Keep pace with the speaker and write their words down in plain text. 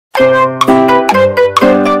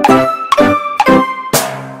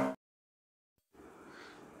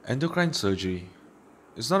Endocrine surgery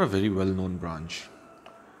is not a very well-known branch.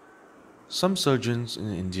 Some surgeons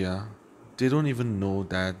in India, they don't even know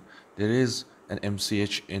that there is an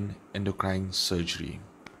MCH in endocrine surgery.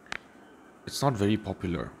 It's not very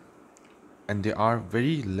popular, and there are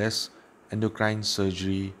very less endocrine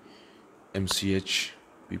surgery MCH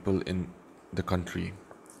people in the country.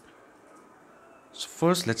 So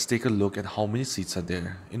first, let's take a look at how many seats are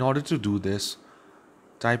there. In order to do this,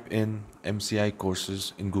 type in MCI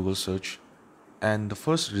courses in Google search, and the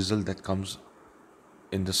first result that comes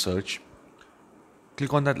in the search,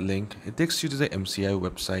 click on that link. It takes you to the MCI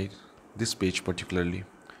website, this page particularly,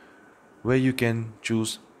 where you can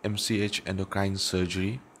choose MCH endocrine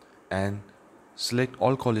surgery and select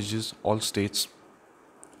all colleges, all states,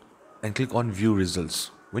 and click on view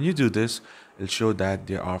results. When you do this, it'll show that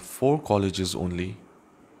there are 4 colleges only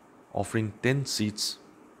offering 10 seats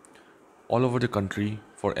all over the country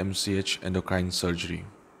for MCH endocrine surgery.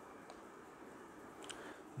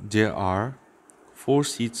 There are 4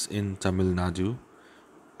 seats in Tamil Nadu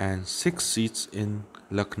and 6 seats in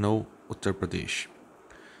Lucknow, Uttar Pradesh.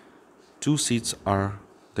 2 seats are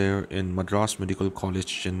there in Madras Medical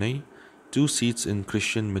College, Chennai, 2 seats in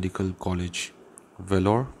Christian Medical College,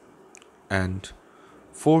 Vellore, and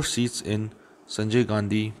 4 seats in Sanjay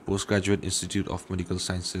Gandhi Postgraduate Institute of Medical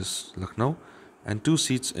Sciences, Lucknow, and 2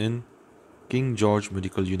 seats in King George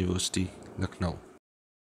Medical University, Lucknow.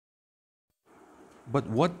 But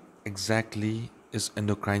what exactly is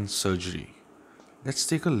endocrine surgery? Let's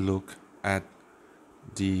take a look at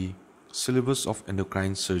the syllabus of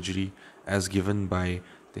endocrine surgery as given by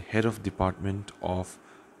the head of department of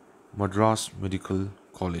Madras Medical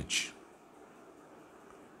College.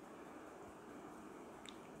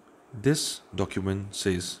 This document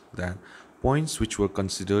says that points which were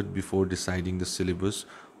considered before deciding the syllabus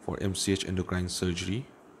for MCH endocrine surgery,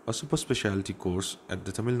 a super specialty course at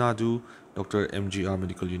the Tamil Nadu Dr. MGR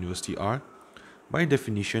Medical University are: by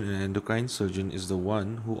definition, an endocrine surgeon is the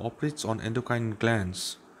one who operates on endocrine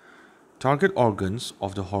glands. Target organs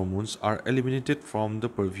of the hormones are eliminated from the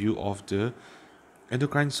purview of the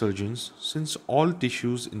endocrine surgeons, since all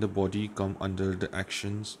tissues in the body come under the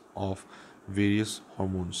actions of various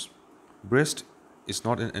hormones. Breast is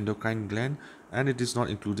not an endocrine gland and it is not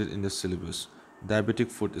included in the syllabus.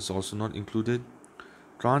 Diabetic foot is also not included.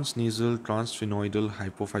 Transnasal transsphenoidal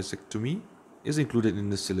hypophyseectomy is included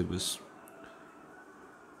in the syllabus.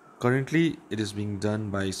 Currently, it is being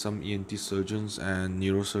done by some ENT surgeons and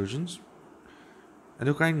neurosurgeons.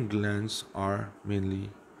 Endocrine glands are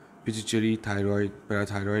mainly pituitary, thyroid,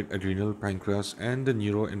 parathyroid, adrenal, pancreas, and the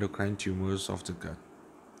neuroendocrine tumors of the gut.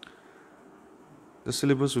 The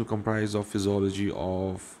syllabus will comprise of physiology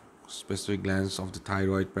of specific glands of the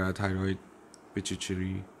thyroid, parathyroid,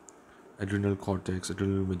 pituitary, adrenal cortex,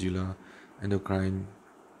 adrenal medulla, endocrine,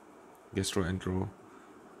 gastroentero,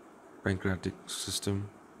 pancreatic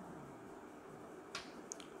system.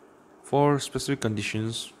 For specific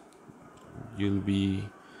conditions, you'll be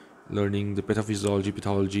learning the pathophysiology,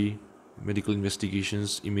 pathology, medical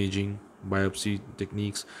investigations, imaging, biopsy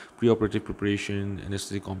techniques, preoperative preparation,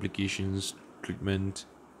 anesthetic complications, treatment.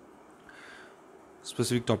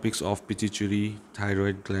 Specific topics of pituitary,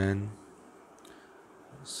 thyroid gland,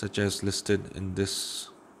 such as listed in this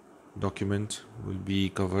document, will be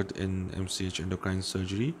covered in MCH endocrine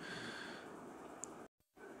surgery.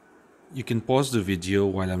 You can pause the video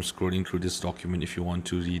while I'm scrolling through this document if you want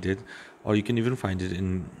to read it, or you can even find it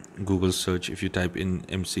in Google search if you type in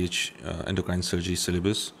MCH endocrine surgery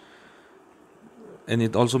syllabus. And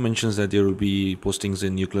it also mentions that there will be postings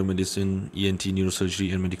in nuclear medicine, ENT,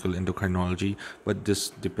 neurosurgery, and medical endocrinology, but this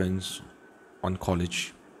depends on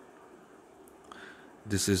college.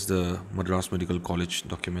 This is the Madras Medical College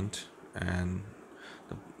document, and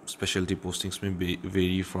the specialty postings may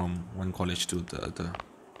vary from one college to the other.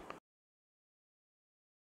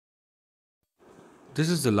 This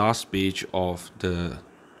is the last page of the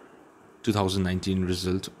 2019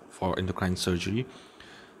 result for endocrine surgery.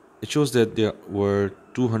 It shows that there were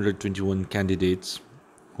 221 candidates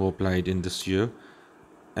who applied in this year,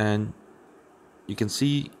 and you can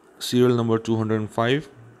see serial number 205,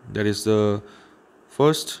 that is the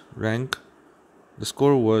first rank. The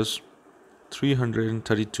score was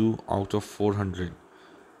 332 out of 400.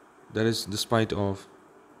 That is despite of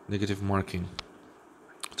negative marking.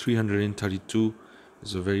 332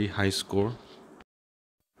 is a very high score,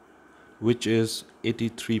 which is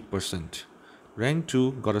 83%. Rank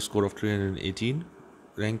 2 got a score of 318,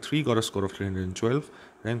 rank 3 got a score of 312,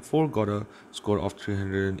 rank 4 got a score of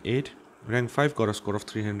 308, rank 5 got a score of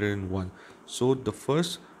 301. So the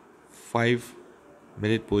first 5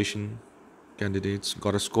 merit position candidates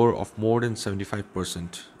got a score of more than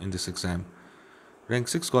 75% in this exam. Rank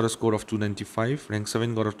 6 got a score of 295, rank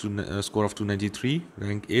 7 got a score of 293,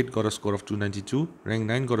 rank 8 got a score of 292, rank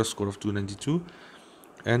 9 got a score of 292,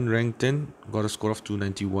 and rank 10 got a score of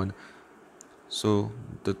 291. So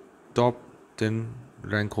the top 10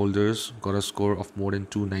 rank holders got a score of more than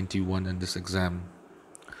 291 in this exam.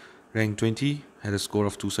 Rank 20 had a score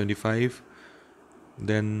of 275,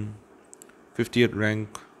 then 50th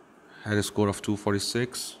rank had a score of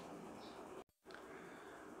 246,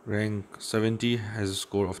 rank 70 has a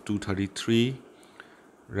score of 233,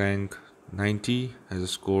 rank 90 has a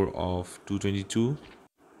score of 222,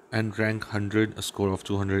 and rank 100 a score of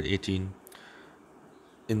 218.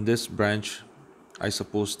 In this branch, I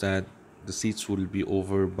suppose that the seats will be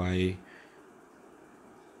over by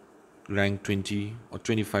rank 20 or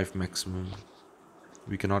 25 maximum.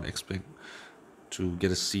 We cannot expect to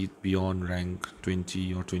get a seat beyond rank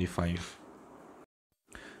 20 or 25.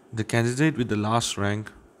 The candidate with the last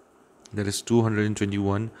rank, that is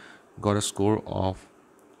 221, got a score of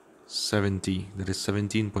 70, that is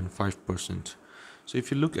 17.5%. So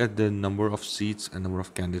if you look at the number of seats and number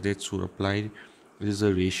of candidates who applied, it is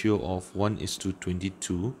a ratio of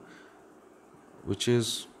 1:22, which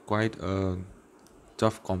is quite a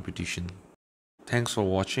tough competition. Thanks for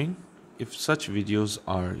watching. If such videos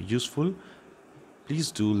are useful,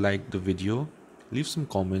 please do like the video, leave some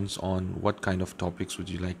comments on what kind of topics would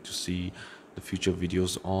you like to see the future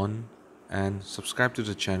videos on, and subscribe to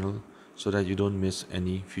the channel so that you don't miss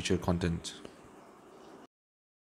any future content.